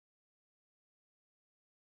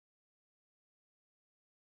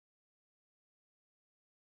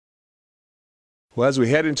Well, as we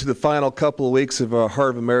head into the final couple of weeks of our Heart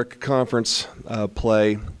of America Conference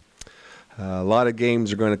play, a lot of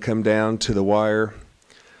games are going to come down to the wire.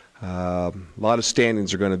 A lot of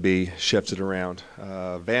standings are going to be shifted around.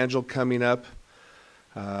 Evangel coming up.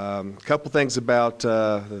 A couple things about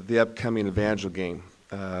the upcoming Evangel game.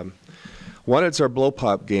 One, it's our blow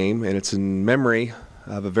pop game, and it's in memory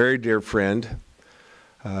of a very dear friend,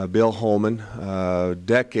 Bill Holman,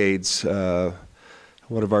 decades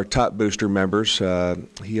one of our top booster members.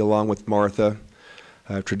 He, along with Martha,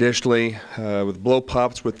 traditionally with blow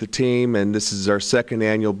pops with the team, and this is our second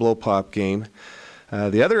annual blow pop game.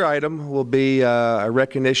 The other item will be a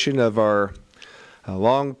recognition of our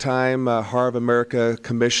longtime Heart of America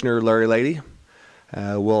Commissioner, Larry Lady.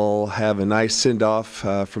 We'll have a nice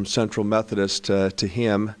send-off from Central Methodist to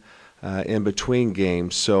him in between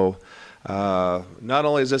games. So not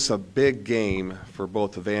only is this a big game for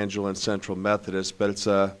both Evangel and Central Methodist, but it's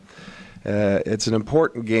an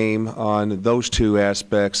important game on those two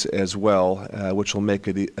aspects as well, which will make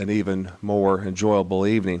it an even more enjoyable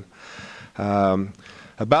evening.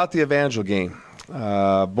 About the Evangel game,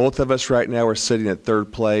 both of us right now are sitting at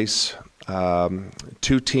third place.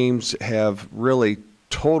 Two teams have really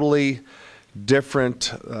totally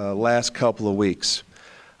different last couple of weeks.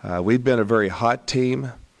 We've been a very hot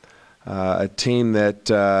team. A team that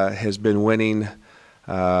has been winning,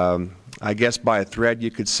 I guess by a thread you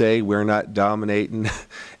could say. We're not dominating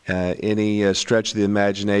any stretch of the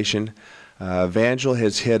imagination. Evangel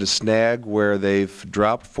has hit a snag where they've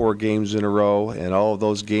dropped 4 games in a row, and all of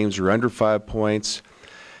those games are under 5 points.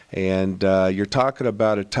 And you're talking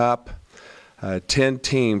about a top 10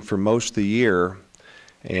 team for most of the year.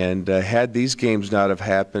 And had these games not have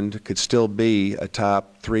happened, could still be a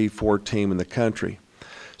top 3-4 team in the country.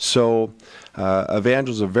 So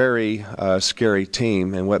Evangel's a very scary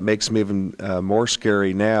team, and what makes them even more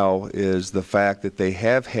scary now is the fact that they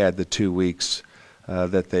have had the 2 weeks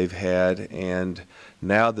that they've had, and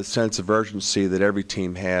now the sense of urgency that every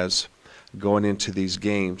team has going into these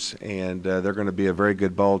games, and they're going to be a very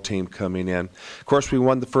good ball team coming in. Of course, we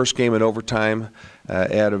won the first game in overtime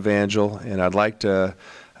at Evangel, and I'd like to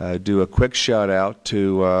do a quick shout out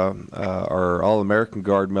to our All-American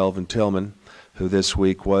guard, Melvin Tillman, who this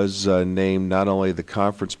week was named not only the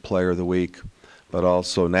Conference Player of the Week, but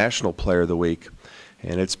also National Player of the Week.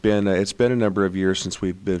 And it's been a number of years since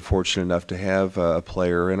we've been fortunate enough to have a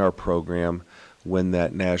player in our program win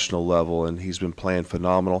that national level, and he's been playing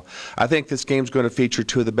phenomenal. I think this game's going to feature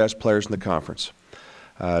 2 of the best players in the conference.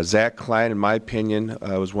 Zach Klein, in my opinion,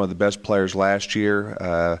 was one of the best players last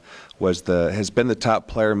year. Has been the top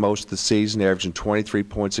player most of the season, averaging 23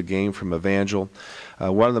 points a game from Evangel.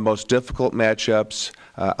 One of the most difficult matchups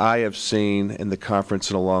I have seen in the conference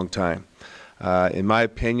in a long time. In my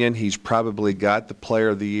opinion, he's probably got the Player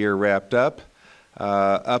of the Year wrapped up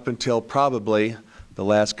until probably the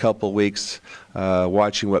last couple of weeks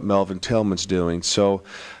watching what Melvin Tillman's doing. So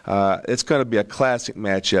it's going to be a classic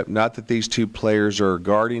matchup. Not that these two players are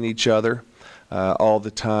guarding each other all the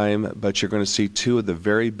time, but you're going to see 2 of the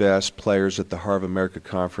very best players that the Heart of America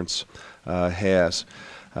Conference has.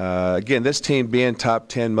 Again, this team being top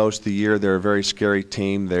 10 most of the year, they're a very scary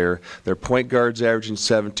team. Their point guards averaging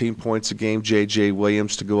 17 points a game, J.J.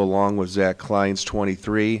 Williams to go along with Zach Klein's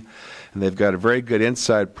 23. And they've got a very good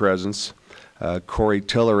inside presence, Corey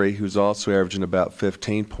Tillery, who's also averaging about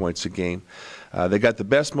 15 points a game. They got the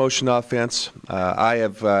best motion offense I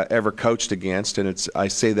have ever coached against, and I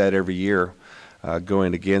say that every year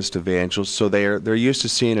going against Evangel. So they're used to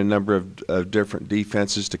seeing a number of different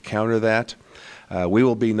defenses to counter that. We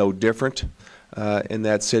will be no different in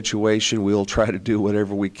that situation. We'll try to do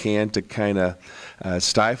whatever we can to kind of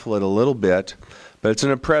stifle it a little bit. But it's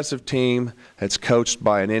an impressive team. It's coached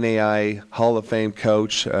by an NAIA Hall of Fame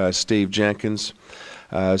coach, Steve Jenkins.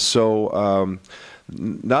 So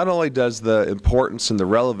not only does the importance and the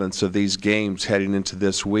relevance of these games heading into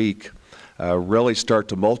this week really start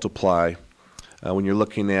to multiply when you're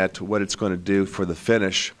looking at what it's going to do for the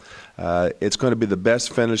finish. It's going to be the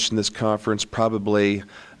best finish in this conference probably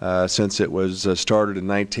since it was started in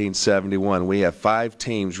 1971. We have 5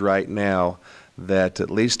 teams right now that, at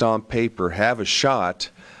least on paper, have a shot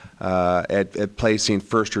at placing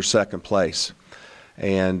first or second place.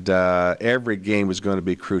 And every game is going to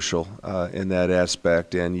be crucial in that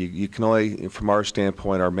aspect. And you can only, from our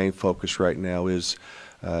standpoint, our main focus right now is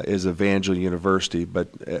Evangel University, but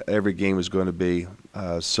every game is going to be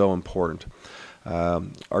so important.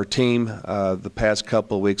 Our team the past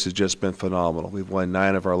couple of weeks has just been phenomenal. We've won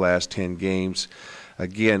 9 of our last 10 games.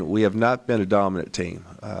 again, we have not been a dominant team.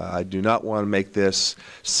 I do not want to make this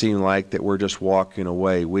seem like that we're just walking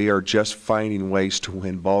away. We are just finding ways to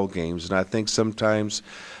win ball games, and I think sometimes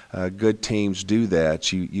good teams do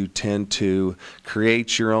that. You tend to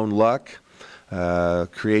create your own luck,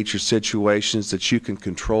 create your situations that you can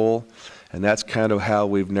control, and that's kind of how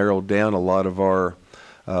we've narrowed down a lot of our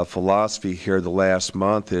philosophy here the last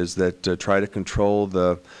month, is that try to control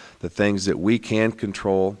the things that we can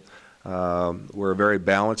control. We're a very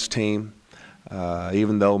balanced team.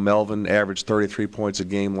 Even though Melvin averaged 33 points a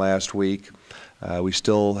game last week, we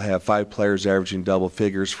still have 5 players averaging double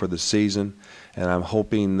figures for the season, and I'm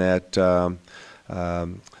hoping that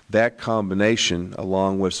that combination,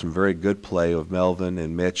 along with some very good play of Melvin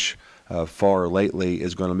and Mitch far lately,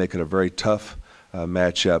 is going to make it a very tough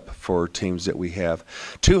matchup for teams that we have.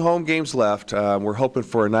 2 home games left. We're hoping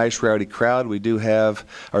for a nice rowdy crowd. We do have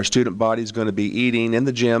our student bodies going to be eating in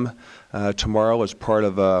the gym tomorrow as part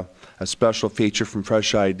of a special feature from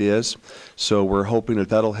Fresh Ideas. So we're hoping that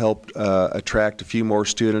that'll help attract a few more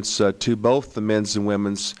students to both the men's and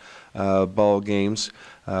women's ball games.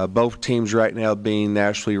 Both teams right now being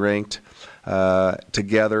nationally ranked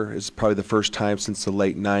together is probably the first time since the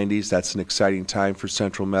late 90s. That's an exciting time for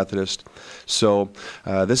Central Methodist. So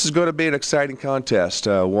this is going to be an exciting contest,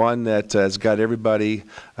 one that has got everybody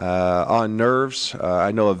on nerves.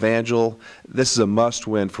 I know Evangel, this is a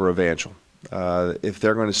must-win for Evangel. If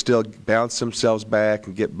they're going to still bounce themselves back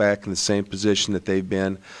and get back in the same position that they've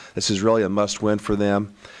been, this is really a must-win for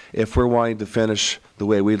them. If we're wanting to finish the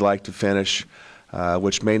way we'd like to finish,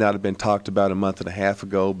 which may not have been talked about a month and a half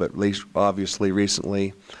ago, but at least obviously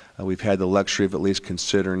recently we've had the luxury of at least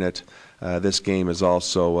considering it. This game is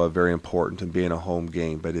also very important in being a home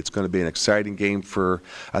game, but it's going to be an exciting game for,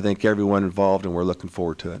 I think, everyone involved, and we're looking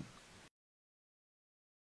forward to it.